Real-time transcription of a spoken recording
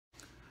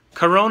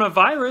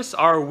Coronavirus,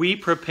 are we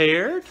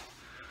prepared?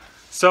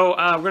 So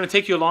we're going to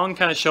take you along,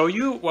 kind of show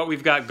you what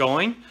we've got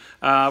going.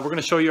 We're going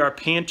to show you our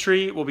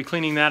pantry. We'll be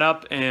cleaning that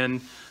up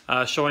and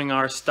showing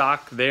our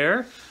stock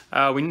there.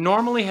 We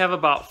normally have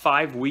about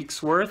 5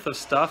 weeks worth of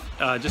stuff,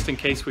 just in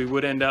case we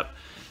would end up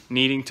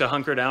needing to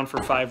hunker down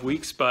for 5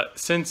 weeks. But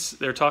since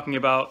they're talking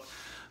about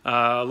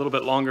a little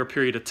bit longer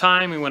period of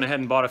time, we went ahead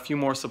and bought a few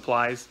more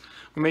supplies.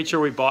 We made sure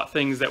we bought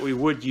things that we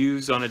would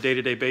use on a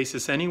day-to-day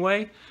basis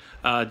anyway,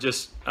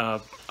 just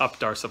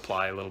upped our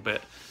supply a little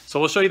bit. So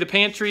we'll show you the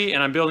pantry,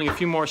 and I'm building a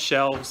few more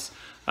shelves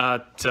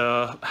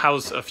to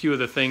house a few of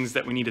the things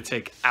that we need to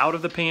take out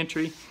of the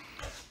pantry.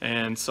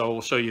 And so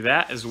we'll show you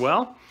that as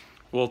well.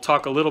 We'll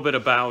talk a little bit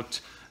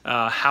about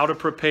how to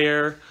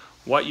prepare,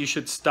 what you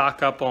should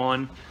stock up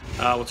on.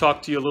 We'll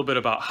talk to you a little bit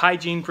about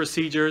hygiene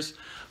procedures,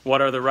 what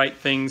are the right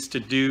things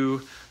to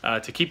do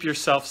to keep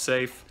yourself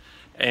safe.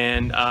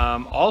 And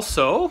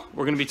also,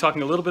 we're going to be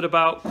talking a little bit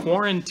about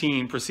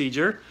quarantine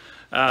procedure.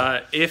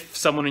 If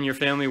someone in your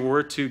family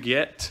were to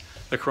get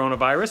the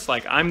coronavirus,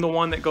 like I'm the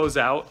one that goes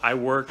out, I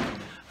work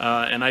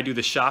and I do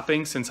the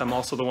shopping since I'm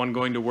also the one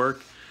going to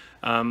work.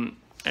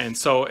 And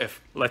so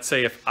let's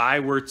say if I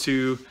were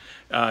to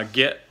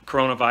get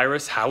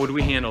coronavirus, how would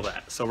we handle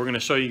that? So we're going to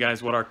show you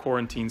guys what our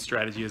quarantine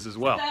strategy is as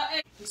well.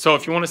 So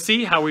if you want to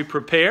see how we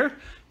prepare,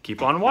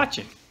 keep on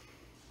watching.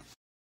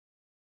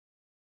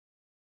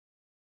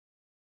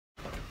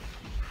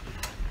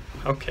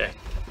 Okay,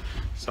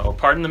 so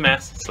pardon the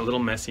mess, it's a little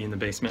messy in the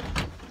basement.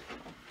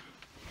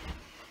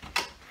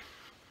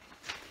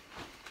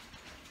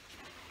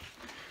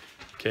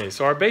 Okay,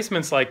 so our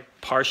basement's like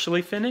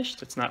partially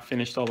finished. It's not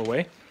finished all the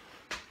way.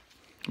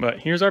 But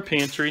here's our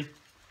pantry.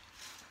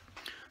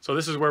 So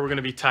this is where we're going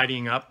to be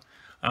tidying up.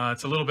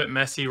 It's a little bit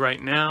messy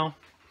right now.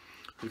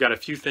 We've got a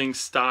few things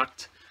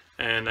stocked.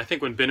 And I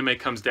think when bwwwm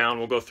comes down,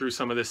 we'll go through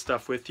some of this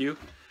stuff with you.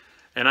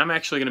 And I'm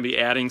actually going to be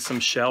adding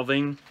some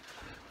shelving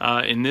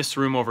in this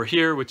room over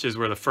here, which is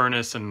where the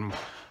furnace and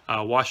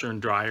washer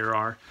and dryer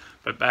are.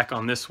 But back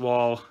on this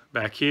wall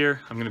back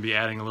here, I'm going to be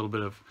adding a little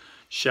bit of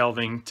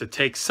shelving to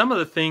take some of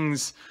the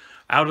things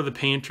out of the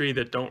pantry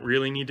that don't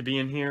really need to be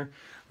in here.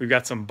 We've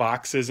got some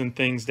boxes and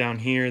things down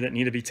here that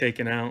need to be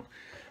taken out,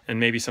 and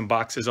maybe some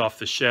boxes off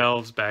the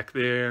shelves back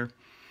there.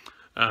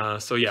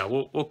 So yeah,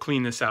 we'll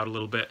clean this out a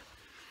little bit.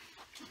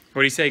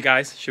 What do you say,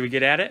 guys? Should we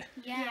get at it?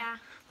 Yeah.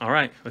 All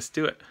right, let's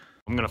do it.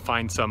 I'm gonna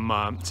find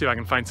some, see if I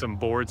can find some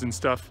boards and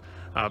stuff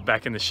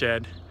back in the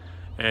shed.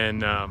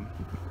 And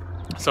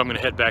so I'm gonna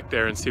head back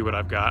there and see what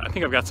I've got. I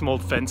think I've got some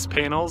old fence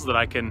panels that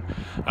I can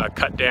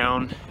cut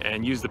down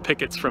and use the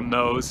pickets from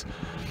those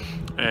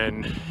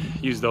and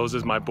use those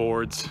as my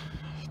boards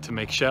to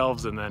make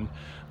shelves. And then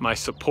my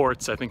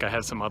supports, I think I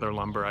have some other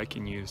lumber I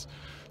can use.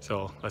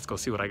 So let's go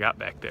see what I got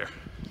back there.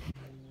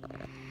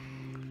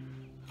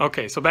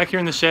 Okay, so back here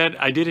in the shed,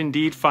 I did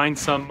indeed find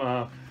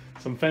some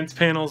fence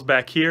panels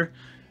back here,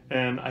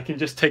 and I can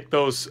just take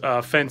those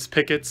fence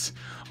pickets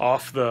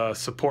off the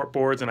support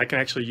boards, and I can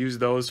actually use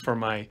those for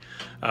my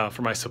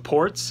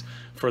supports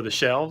for the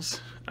shelves,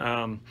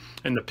 and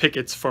the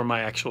pickets for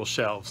my actual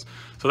shelves.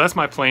 So that's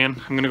my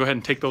plan. I'm gonna go ahead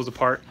and take those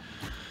apart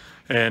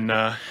and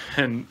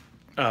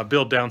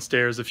build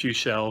downstairs a few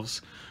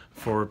shelves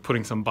for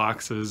putting some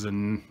boxes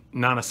and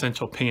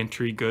non-essential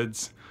pantry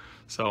goods.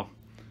 So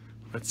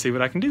let's see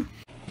what I can do.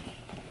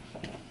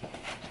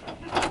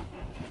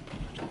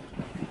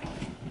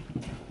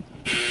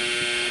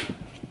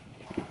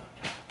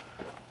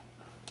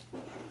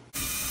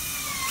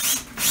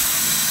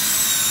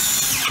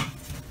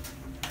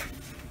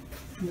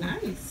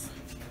 Nice.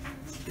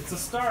 It's a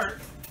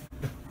start.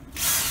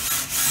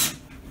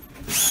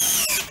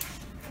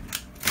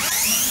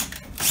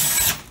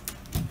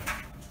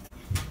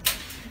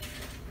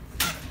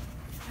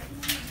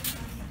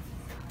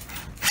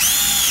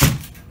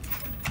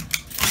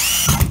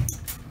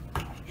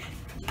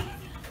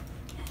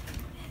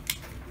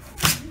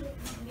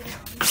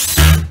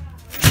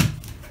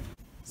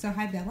 So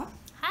hi Bella.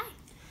 Hi.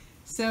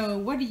 So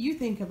what do you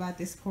think about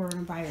this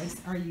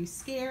coronavirus? Are you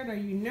scared? Are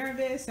you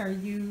nervous? Are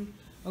you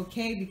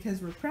okay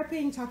because we're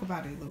prepping? Talk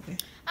about it a little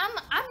bit. I'm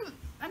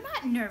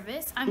not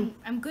nervous.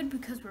 I'm good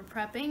because we're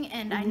prepping,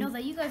 and I know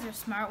that you guys are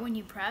smart when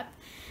you prep,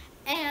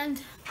 and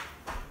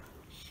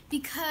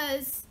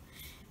because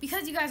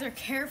you guys are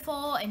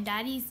careful, and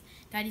Daddy's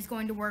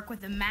going to work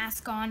with a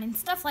mask on and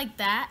stuff like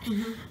that.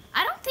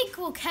 I don't think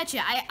we'll catch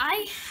it.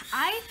 I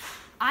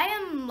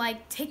am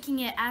like taking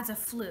it as a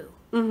flu.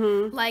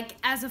 Like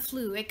as a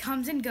flu, it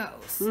comes and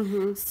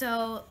goes.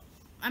 So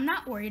I'm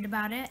not worried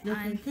about it.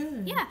 Okay,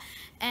 good. Yeah,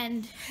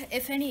 and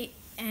if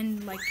anything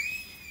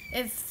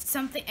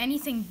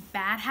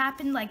bad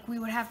happened, like we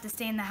would have to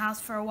stay in the house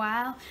for a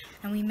while,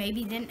 and we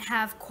maybe didn't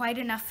have quite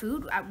enough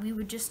food, we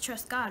would just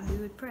trust God. We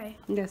would pray.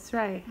 That's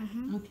right.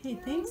 Okay,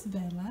 thanks,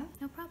 Bella.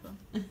 No problem.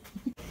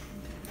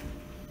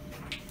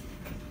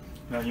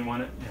 Now you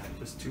want it, yeah,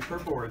 just 2 per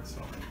board.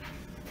 So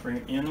bring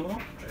it in a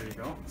little. There you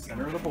go.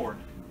 Center of the board.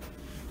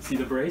 See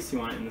the brace? You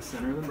want it in the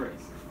center of the brace.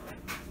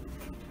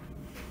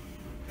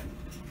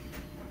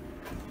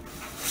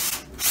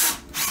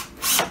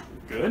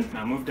 Good.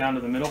 Now move down to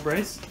the middle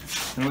brace.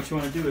 And what you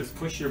want to do is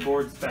push your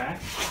boards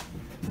back.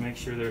 Make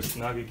sure they're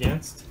snug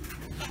against.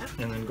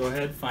 And then go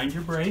ahead, find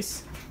your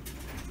brace.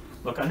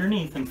 Look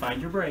underneath and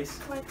find your brace.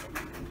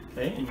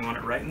 Okay, and you want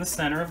it right in the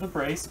center of the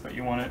brace, but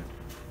you want it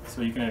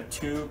so you can have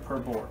 2 per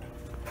board.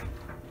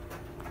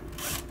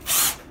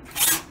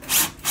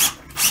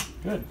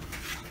 Good.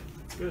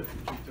 That's good.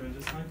 Keep doing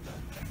just like that.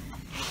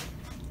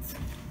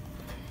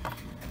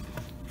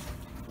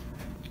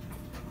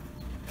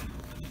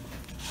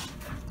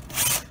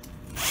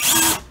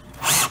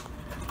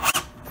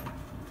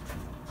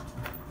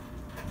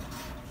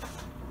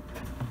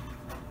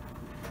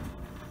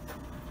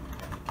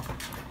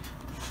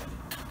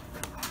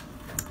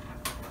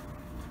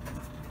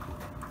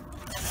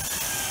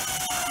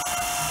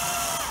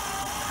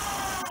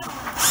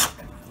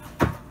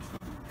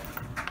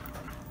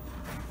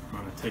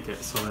 Take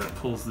it so that it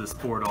pulls this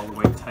board all the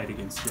way tight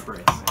against your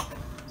brace.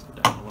 So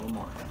down a little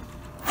more.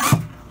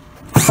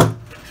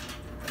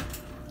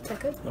 Is that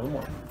good? A little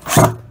more.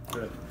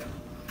 Good.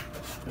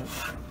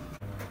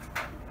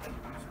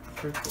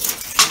 Good.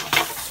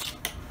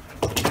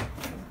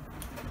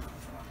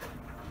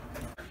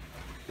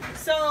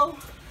 So,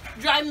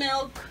 dry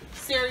milk,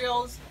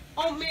 cereals,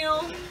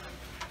 oatmeal,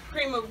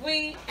 cream of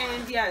wheat,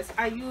 and yes,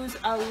 I use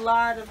a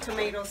lot of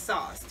tomato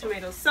sauce,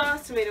 tomato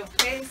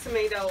paste,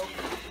 tomato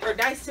or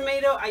diced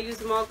tomato. I use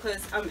them all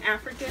because I'm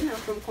African. I'm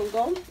from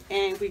Congo,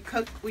 and we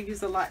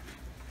use a lot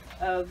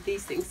of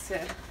these things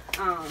to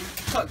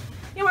cook.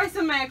 Anyway,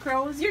 some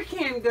macros, your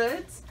canned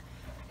goods,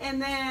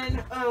 and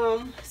then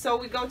so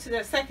we go to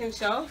the second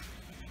shelf.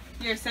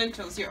 Your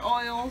essentials, your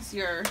oils,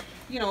 your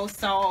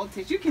salt.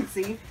 As you can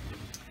see,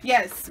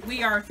 yes,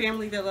 we are a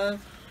family that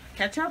love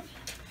ketchup,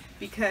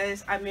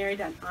 because I married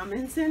an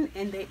amundson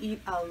and they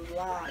eat a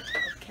lot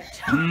of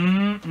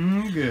ketchup.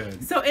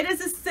 Good. So it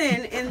is a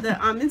sin in the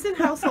amundson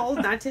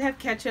household not to have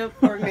ketchup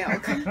or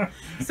milk.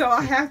 So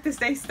I have to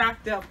stay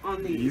stocked up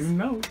on these. You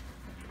know.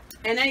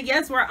 And then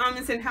yes, we're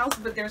amundson house,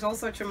 but there's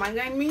also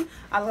Chimanga in me.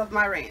 I love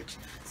my ranch,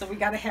 so we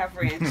gotta have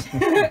ranch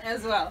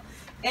as well.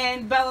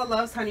 And Bella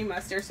loves honey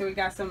mustard, so we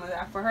got some of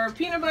that for her.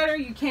 Peanut butter,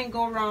 you can't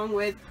go wrong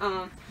with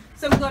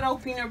some good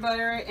old peanut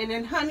butter, and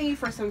then honey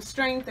for some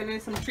strength, and then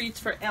some treats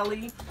for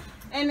Ellie,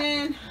 and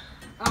then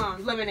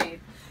lemonade.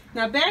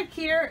 Now back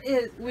here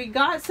is we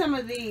got some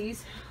of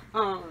these.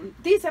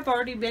 These have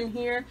already been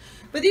here,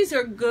 but these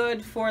are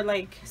good for,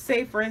 like,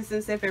 say for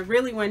instance if it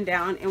really went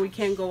down and we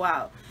can't go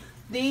out.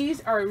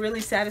 These are really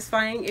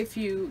satisfying if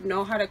you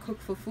know how to cook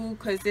for food,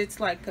 because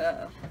it's like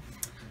a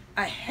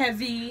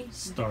heavy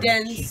Starch.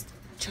 dense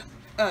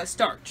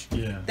starch,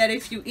 Yeah. that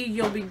if you eat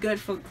you'll be good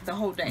for the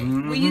whole day.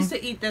 We used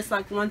to eat this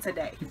like once a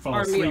day. You fall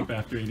our asleep meal.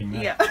 after eating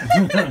that.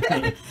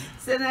 Yeah.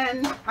 So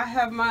then I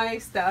have my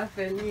stuff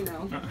and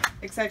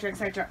etc,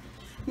 etc.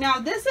 Now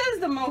this is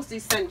the most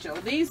essential.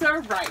 These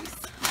are rice.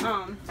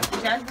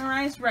 Jasmine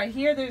rice right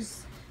here,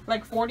 there's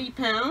like 40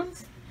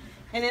 pounds.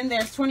 And then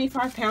there's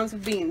 25 pounds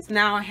of beans.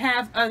 Now I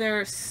have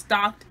other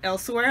stocked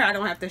elsewhere. I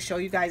don't have to show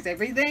you guys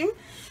everything.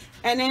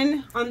 And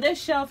then on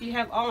this shelf you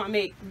have all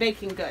my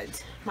baking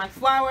goods. My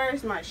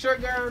flours, my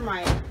sugar,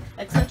 my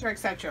etc,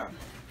 etc.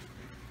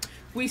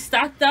 We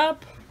stocked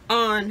up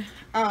on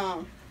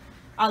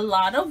a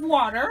lot of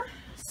water.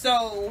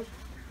 So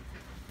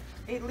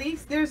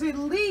there's at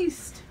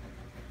least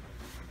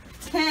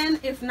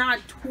 10 if not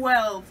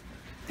 12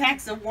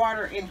 packs of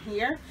water in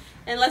here.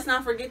 And let's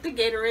not forget the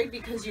Gatorade,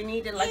 because you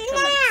need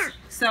electrolytes.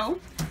 So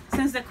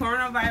since the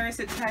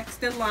coronavirus attacks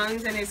the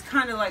lungs and it's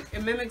kind of like,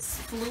 it mimics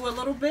flu a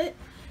little bit,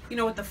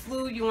 with the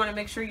flu you want to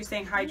make sure you're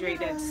staying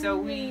hydrated. So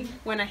we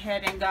went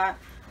ahead and got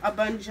a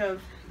bunch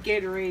of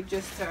Gatorade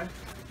just to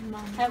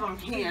have on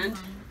hand.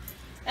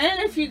 And then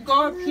if you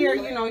go up here,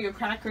 your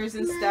crackers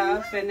and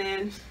stuff, and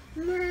then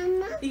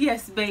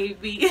yes,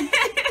 baby.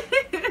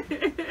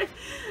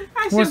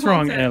 What's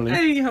wrong,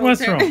 Ellie?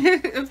 What's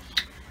wrong?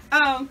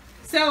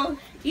 So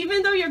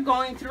even though you're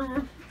going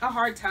through a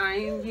hard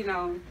time,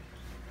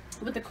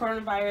 with the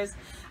coronavirus,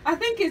 I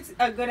think it's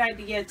a good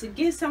idea to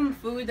get some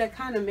food that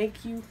kind of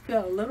make you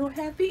feel a little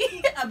happy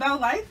about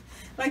life.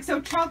 Like,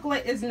 so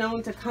chocolate is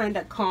known to kind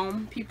of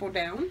calm people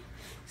down.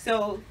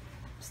 So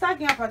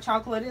stocking up on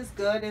chocolate is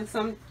good, and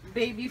some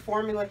baby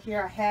formula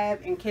here I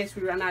have in case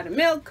we run out of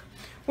milk.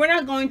 We're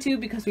not going to,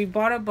 because we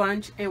bought a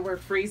bunch and we're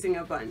freezing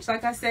a bunch.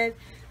 Like I said,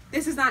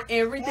 this is not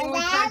everything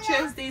we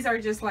purchased. These are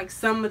just like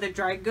some of the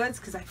dry goods,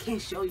 because I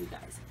can't show you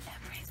guys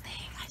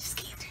everything. I just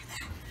can't do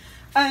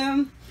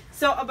that.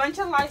 So a bunch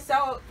of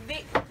Lysol.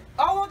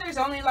 Although there's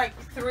only like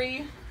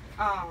 3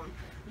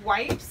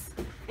 wipes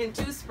and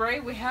 2 spray,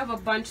 we have a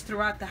bunch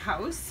throughout the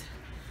house.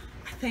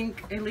 I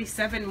think at least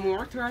 7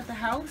 more throughout the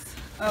house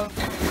of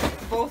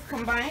both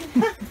combined.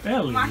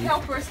 My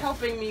helper's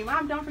helping me.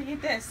 Mom, don't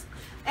forget this.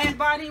 And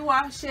body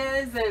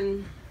washes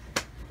and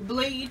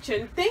bleach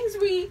and things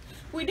we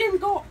didn't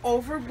go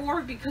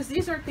overboard, because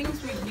these are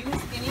things we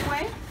use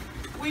anyway.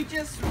 We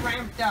just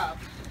ramped up.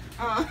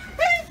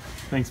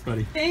 Thanks,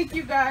 buddy. Thank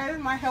you guys,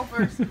 my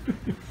helpers.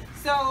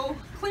 So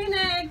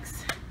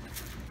Kleenex,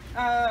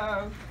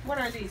 what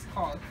are these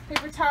called?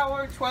 Paper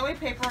towel, toilet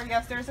paper.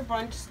 Yes, there's a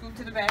bunch scooped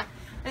to the back.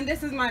 And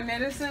this is my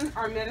medicine,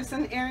 our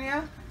medicine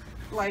area,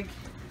 like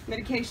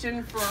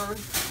medication for,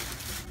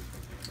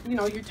 you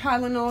know, your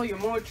Tylenol, your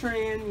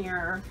Motrin,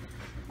 your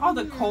all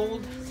the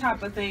cold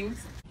type of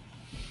things.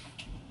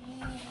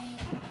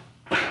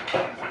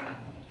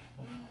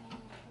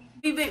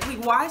 We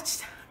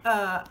watched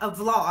a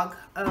vlog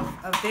of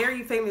a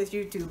very famous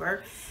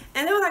YouTuber,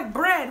 and they were like,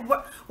 bread,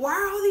 why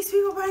are all these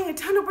people buying a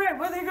ton of bread?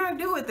 What are they gonna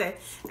do with it?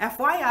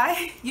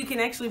 FYI, you can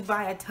actually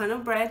buy a ton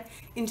of bread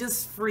and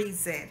just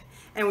freeze it,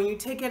 and when you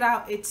take it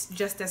out, it's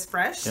just as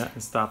fresh. Yeah,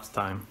 it stops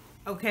time.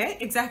 Okay,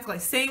 exactly.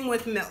 Same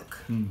with milk.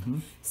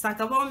 Stock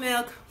up on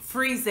milk,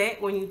 freeze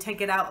it. When you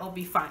take it out, it'll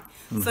be fine.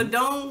 So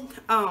don't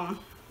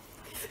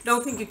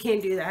think you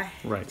can't do that.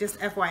 Right. Just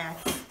FYI.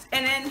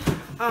 And then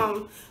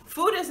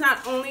food is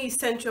not only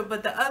essential,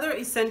 but the other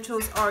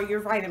essentials are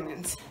your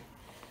vitamins.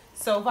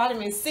 So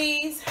vitamin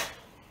C's,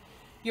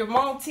 your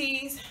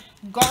Maltese,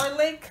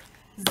 garlic,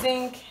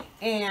 zinc,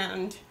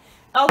 and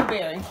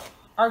elderberry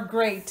are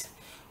great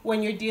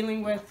when you're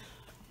dealing with,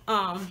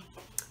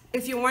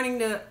 if you're wanting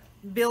to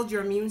build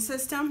your immune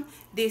system,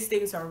 these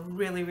things are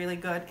really, really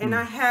good. And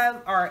I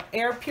have our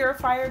air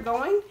purifier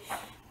going,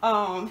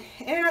 and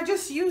I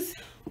just use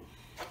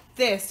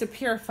this to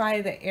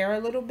purify the air a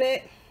little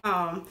bit.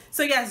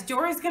 So yes,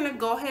 Jory's gonna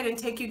go ahead and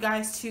take you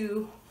guys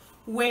to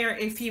where,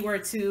 if he were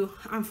to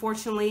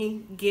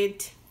unfortunately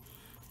get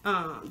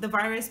the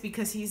virus,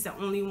 because he's the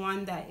only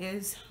one that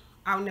is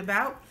out and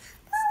about,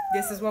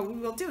 this is what we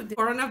will do. The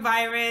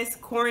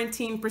coronavirus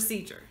quarantine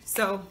procedure.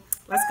 So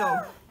let's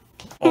go.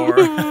 Or,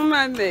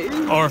 My baby.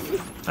 or,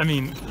 I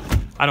mean,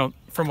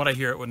 from what I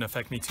hear, it wouldn't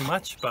affect me too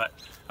much, but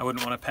I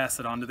wouldn't want to pass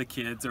it on to the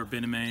kids or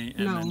bwwm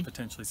and then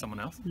potentially someone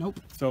else.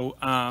 Nope. So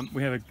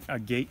we have a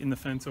gate in the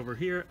fence over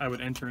here. I would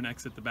enter and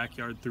exit the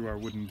backyard through our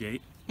wooden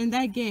gate. And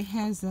that gate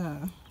has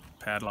a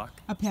Padlock.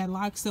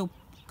 padlock, so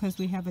because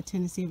we have a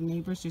tendency of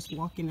neighbors just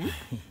walking in,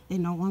 they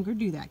no longer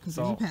do that because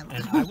there's a padlock.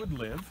 And I would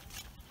live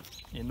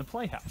in the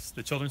playhouse,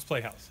 the children's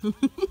playhouse.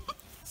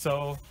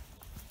 So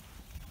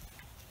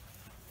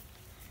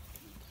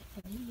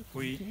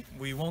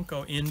we won't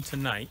go in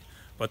tonight,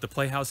 but the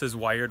playhouse is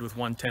wired with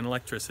 110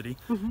 electricity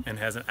and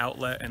has an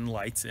outlet and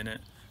lights in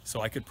it.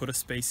 So I could put a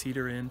space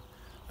heater in.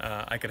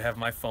 I could have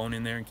my phone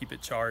in there and keep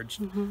it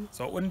charged.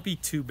 So it wouldn't be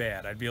too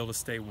bad. I'd be able to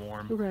stay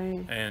warm.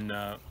 Right. And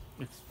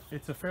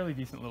it's a fairly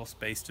decent little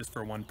space just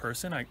for one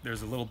person.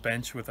 There's a little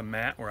bench with a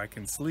mat where I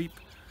can sleep.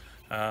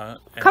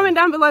 Comment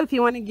down below if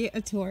you want to get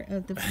a tour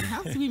of the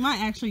house. We might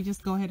actually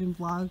just go ahead and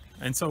vlog.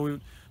 And so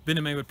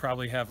bwwm would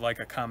probably have like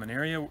a common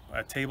area,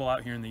 a table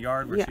out here in the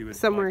yard where she would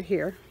somewhere like,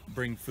 here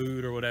bring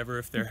food or whatever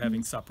if they're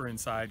having supper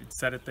inside,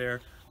 set it there,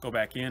 go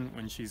back in.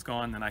 When she's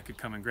gone, then I could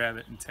come and grab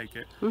it and take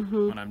it.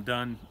 When I'm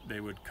done,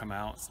 they would come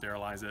out,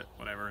 sterilize it,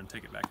 whatever, and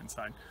take it back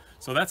inside.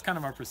 So that's kind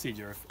of our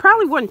procedure.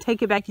 Probably wouldn't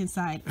take it back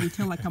inside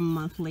until like a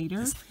month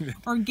later,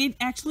 or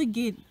actually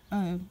get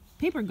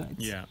paper goods.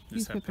 Yeah,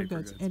 use paper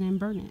goods and then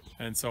burn it.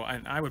 And so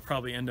I would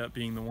probably end up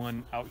being the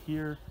one out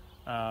here,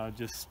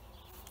 just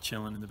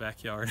chilling in the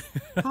backyard.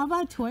 How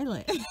about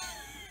toilet?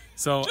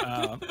 So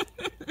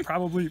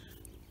probably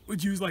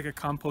would use like a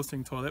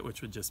composting toilet,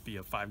 which would just be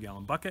a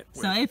 5-gallon bucket.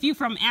 So if you're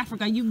from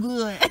Africa, you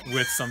good.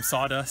 With some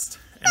sawdust,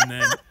 and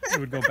then it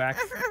would go back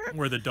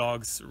where the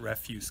dog's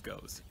refuse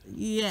goes.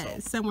 Yeah, so,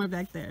 somewhere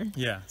back there.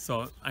 Yeah,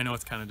 so I know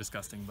it's kind of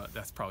disgusting, but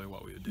that's probably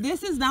what we would do.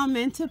 This is not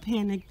meant to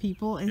panic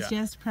people. It's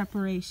just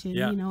preparation.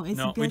 Yeah. You know, it's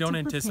no, good we don't to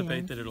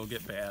anticipate that it'll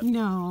get bad.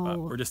 No. But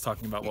we're just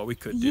talking about what we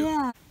could do.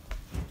 Yeah.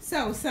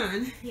 So,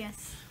 son.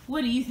 Yes.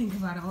 What do you think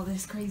about all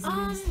this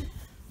craziness?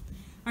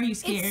 Are you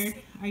scared?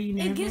 Are you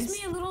nervous? It gives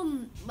me a little,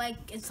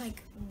 like, it's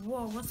like,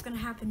 whoa, what's going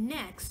to happen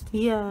next?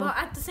 Yeah. But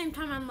at the same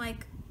time, I'm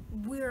like,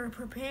 we're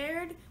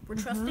prepared. We're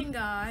trusting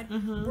God.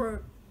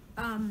 We're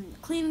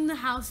cleaning the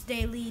house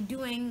daily,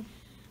 doing...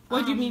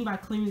 What do you mean by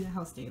cleaning the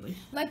house daily?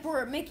 Like,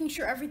 we're making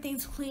sure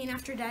everything's clean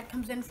after Dad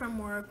comes in from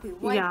work. We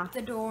wipe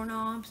the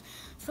doorknobs.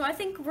 So I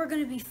think we're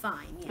going to be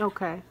fine. Yeah.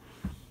 Okay.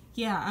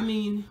 Yeah, I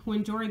mean,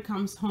 when Jory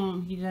comes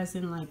home, he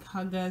doesn't, like,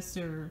 hug us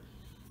or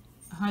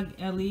hug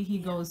Ellie. He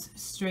goes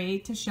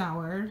straight to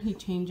shower. He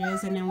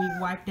changes, and then we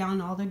wipe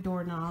down all the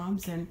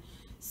doorknobs and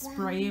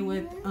spray it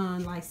with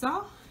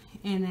Lysol.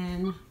 And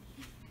then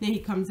he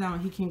comes out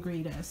and he can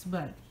greet us.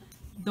 But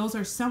those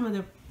are some of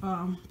the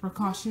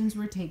precautions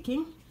we're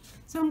taking.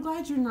 So I'm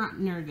glad you're not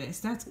nervous.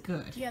 That's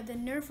good. Yeah,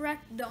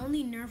 the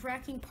only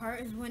nerve-wracking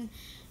part is when,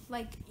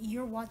 like,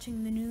 you're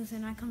watching the news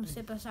and I come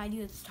sit beside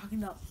you. It's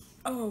talking about,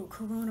 oh,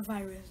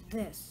 coronavirus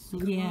this,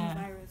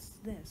 coronavirus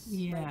this.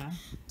 Yeah. Like,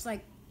 it's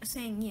like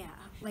saying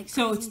like.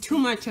 So it's too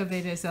much of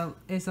it is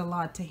a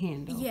lot to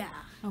handle. Yeah.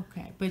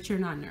 Okay, but you're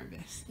not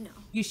nervous. No.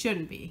 You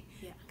shouldn't be.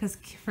 Yeah. Because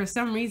for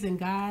some reason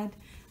God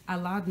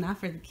allowed not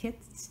for the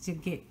kids to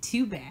get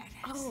too bad.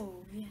 Oh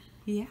yeah.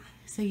 Yeah.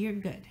 So you're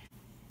good.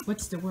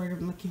 What's the word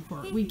I'm looking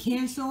for? We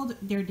canceled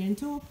their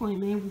dental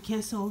appointment. We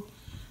canceled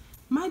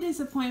my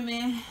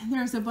disappointment.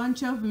 There's a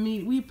bunch of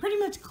we pretty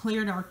much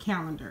cleared our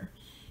calendar.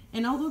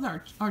 And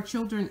although our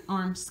children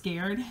aren't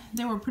scared,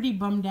 they were pretty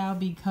bummed out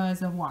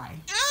because of why?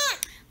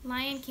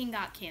 Lion King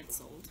got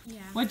canceled. Yeah.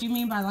 What do you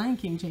mean by Lion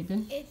King,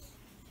 Jabin?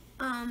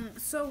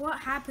 So what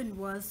happened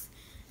was,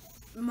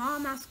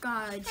 Mom asked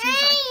God, she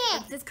was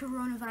like, if this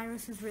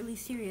coronavirus is really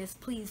serious,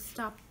 please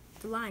stop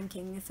the Lion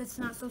King. If it's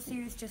not so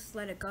serious, just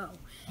let it go.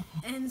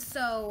 And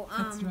so,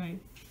 That's right.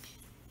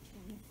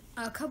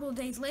 a couple of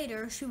days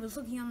later, she was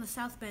looking on the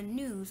South Bend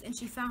News, and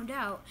she found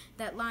out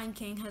that Lion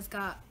King has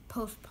got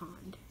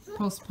postponed.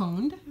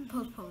 Postponed?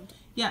 Postponed.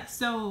 Yeah,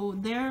 so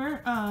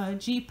their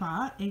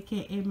Jeepa,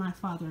 aka my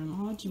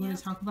father-in-law. Do you want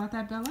to talk about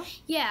that, Bella?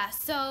 Yeah,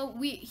 so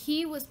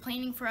he was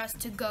planning for us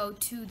to go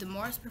to the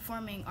Morris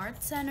Performing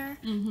Arts Center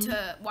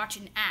to watch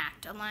an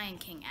act, a Lion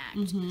King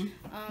act.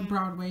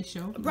 Broadway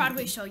show.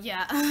 Broadway show,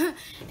 yeah.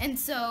 And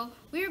so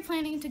we were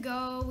planning to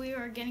go. We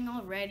were getting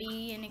all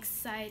ready and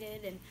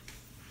excited, and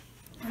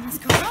this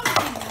Corona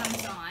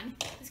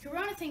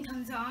thing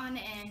comes on,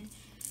 and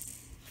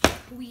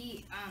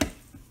we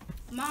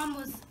Mom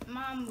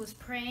was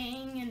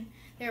praying, and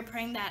they were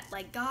praying that,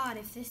 like, God,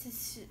 if this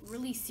is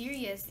really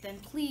serious, then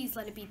please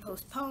let it be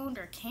postponed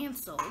or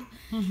canceled.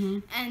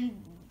 And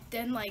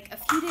then, like, a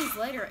few days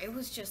later, it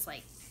was just,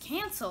 like,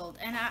 canceled.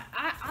 And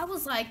I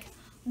was like,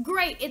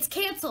 great, it's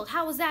canceled.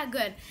 How was that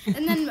good?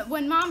 And then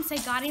when Mom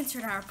said God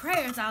answered our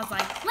prayers, I was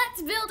like,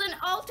 let's build an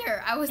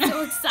altar. I was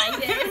so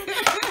excited.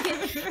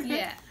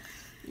 Yeah.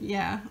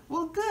 Yeah.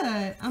 Well,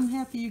 good. I'm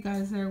happy you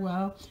guys are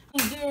well.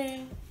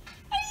 Hey,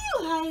 are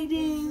you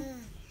hiding?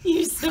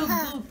 You're so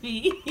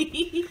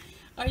goofy.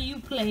 Are you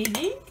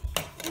playing?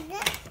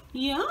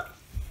 Yeah?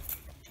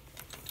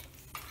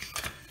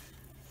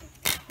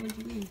 What do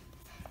you mean?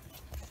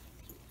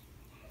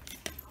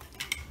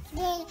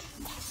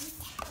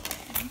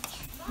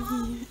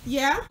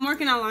 Yeah? I'm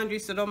working on laundry,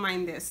 so don't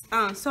mind this.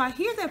 So I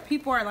hear that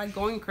people are like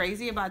going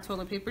crazy about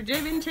toilet paper.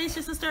 Javen, chase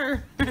your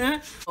sister.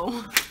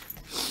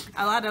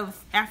 A lot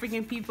of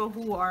African people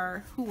who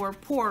were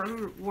poor,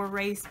 who were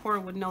raised poor,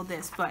 would know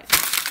this, but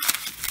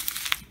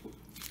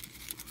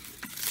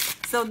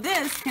so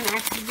this can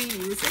actually be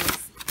used as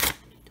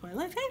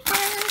toilet paper.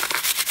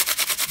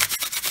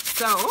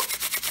 So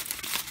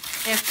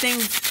if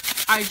things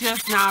are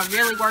just not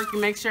really working,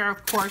 make sure,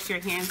 of course, your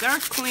hands are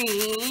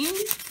clean,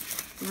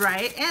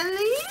 right,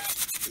 Ellie?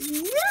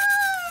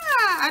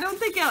 Yeah, I don't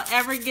think I'll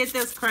ever get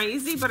this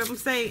crazy, but I'm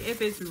saying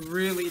if it's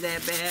really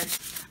that bad,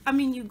 I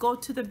mean, you go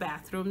to the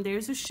bathroom,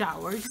 there's a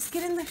shower, just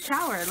get in the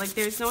shower. Like,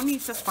 there's no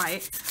need to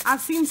fight.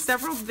 I've seen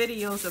several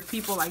videos of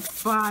people, like,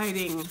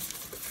 fighting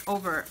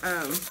over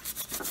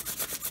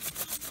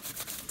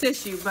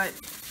tissue, but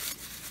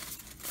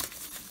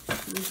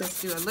let me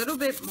just do a little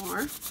bit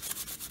more.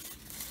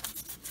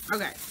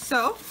 Okay,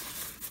 so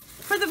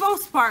for the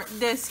most part,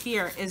 this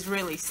here is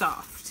really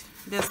soft.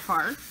 This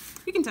part,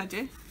 you can touch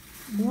it.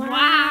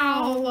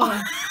 Wow.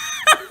 Why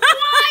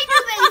do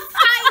they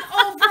fight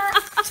over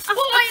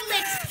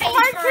toilet paper?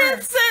 I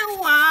can't say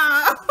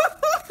wow.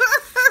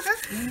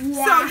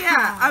 So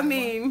yeah, I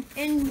mean,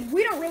 And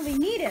we don't really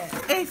need it.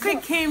 if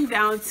it came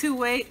down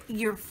to it,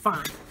 you're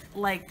fine.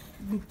 Like,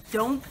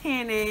 don't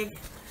panic,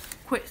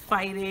 quit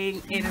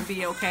fighting, it'll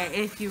be okay.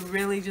 If you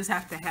really just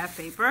have to have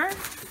paper,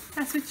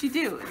 that's what you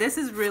do. This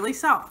is really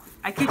soft.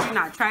 I kid you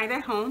not, try it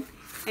at home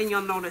and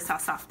you'll notice how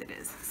soft it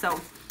is. So,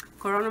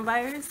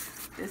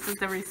 coronavirus, this is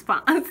the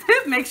response.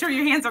 Make sure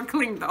your hands are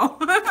clean though.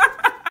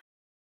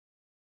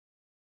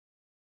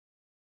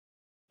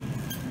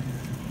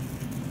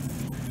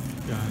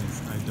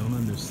 Guys, I don't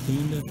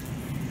understand it.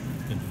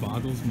 It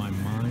boggles my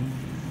mind.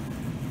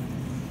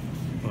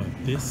 But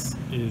this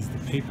is the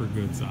paper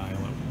goods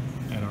aisle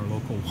at our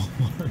local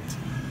Walmart.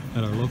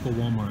 At our local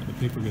Walmart, the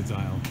paper goods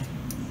aisle.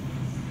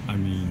 I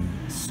mean,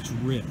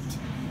 stripped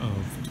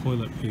of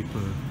toilet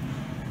paper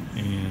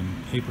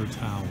and paper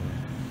towel.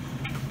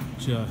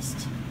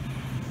 Just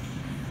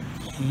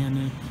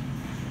panic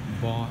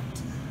bought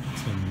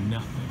to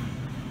nothing.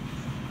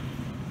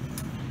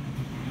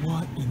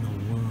 What in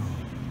the world?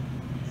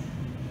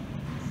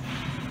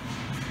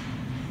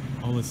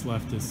 All that's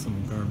left is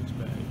some garbage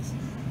bags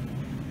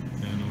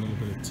and a little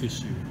bit of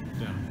tissue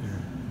down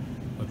here.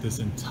 But this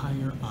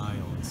entire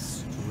aisle is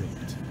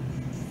stripped.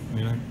 I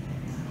mean,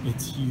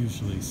 it's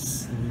usually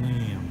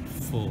slam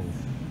full.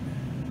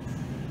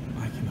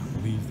 I cannot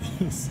believe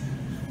this.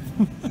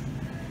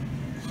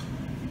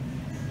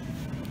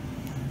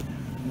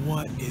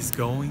 What is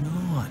going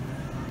on?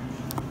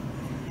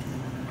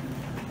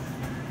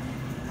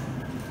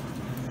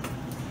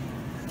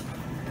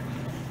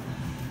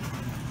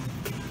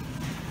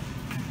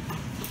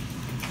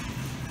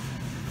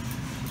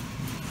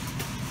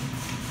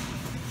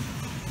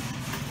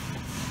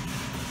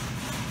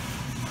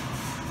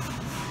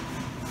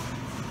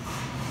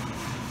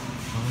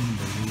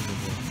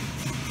 Unbelievable.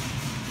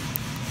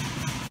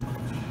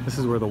 This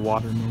is where the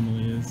water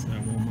normally is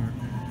at Walmart.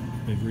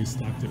 They've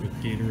restocked it with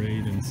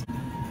Gatorade and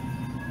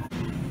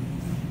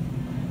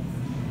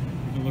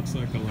it looks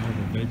like a lot of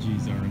the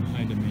veggies are in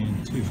high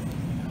demand too.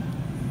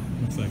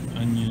 Looks like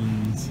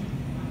onions.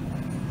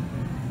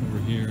 Over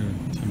here,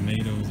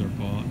 tomatoes are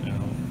bought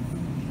out.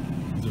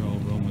 These are all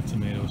Roma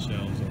tomato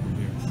shells over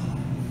here.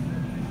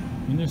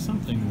 And there's some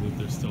things that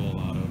there's still a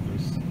lot of.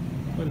 There's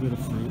quite a bit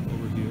of fruit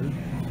over here.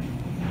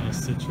 A lot of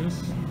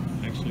citrus.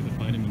 Actually, the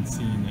vitamin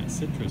C in that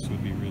citrus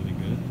would be really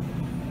good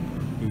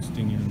for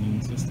boosting your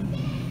immune system.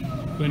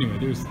 But anyway,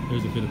 there's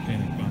a bit of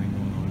panic buying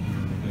going on here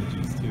in the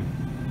veggies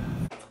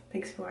too.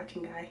 Thanks for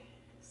watching, guys.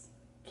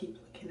 Keep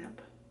looking up.